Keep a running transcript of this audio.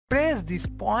Press this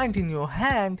point in your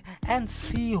hand and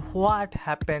see what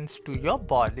happens to your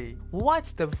body.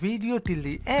 Watch the video till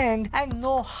the end and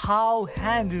know how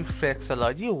hand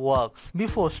reflexology works.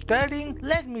 Before studying,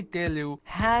 let me tell you,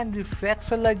 hand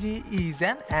reflexology is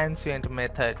an ancient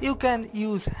method. You can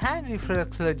use hand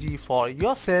reflexology for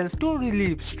yourself to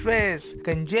relieve stress,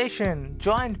 congestion,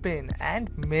 joint pain and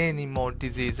many more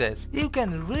diseases. You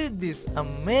can read this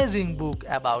amazing book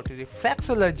about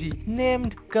reflexology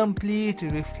named Complete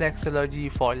Reflexology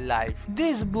for Life.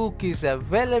 This book is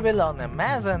available on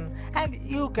Amazon and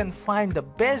you can find the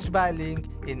best buy link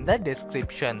in the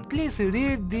description. Please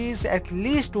read this at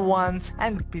least once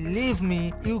and believe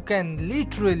me, you can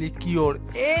literally cure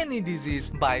any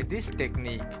disease by this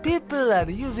technique. People are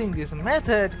using this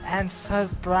method and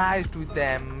surprised with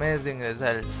the amazing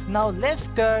results. Now let's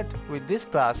start with this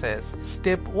process.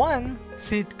 Step 1.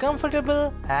 Sit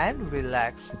comfortable and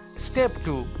relax. Step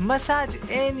 2. Massage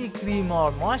any cream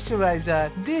or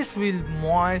moisturizer. This will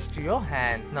moist your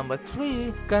hand. Number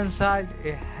 3. Consult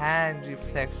a hand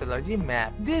reflexology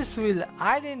map. This will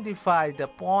identify the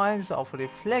points of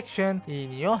reflection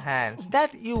in your hands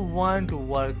that you want to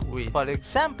work with. For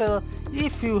example,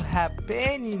 if you have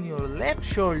pain in your left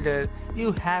shoulder,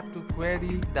 you have to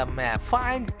query the map.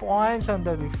 Find points on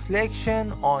the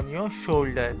reflection on your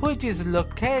shoulder, which is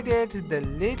located the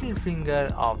little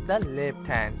finger of the left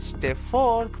hand. Step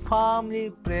 4. Firmly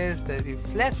press the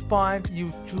reflex point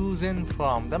you've chosen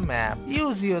from the map.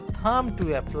 Use your thumb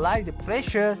to apply the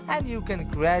pressure and you can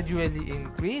gradually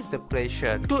increase the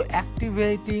pressure to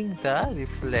activating the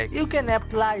reflex. You can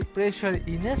apply pressure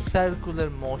in a circular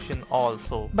motion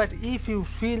also. But if you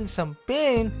feel some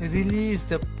pain, release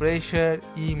the pressure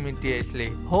immediately.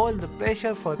 Hold the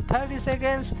pressure for 30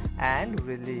 seconds and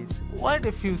release. Wait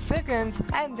a few seconds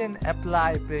and then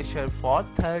apply pressure for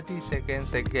 30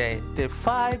 seconds again. Step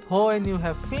 5. When you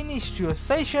have finished your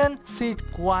session,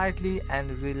 sit quietly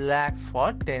and relax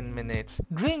for 10 minutes.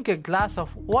 Drink a glass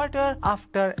of water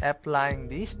after applying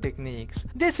these techniques.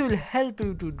 This will help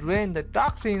you to drain the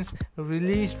toxins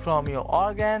released from your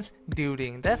organs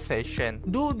during the session.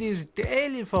 Do this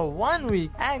daily for 1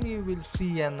 week and you will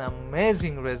see an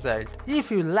amazing result.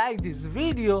 If you like this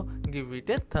video, give it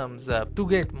a thumbs up. To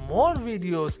get more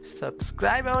videos,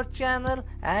 subscribe our channel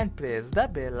and press the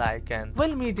bell icon.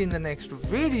 We'll meet in the next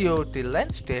video. Till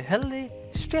then, stay healthy,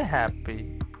 stay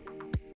happy.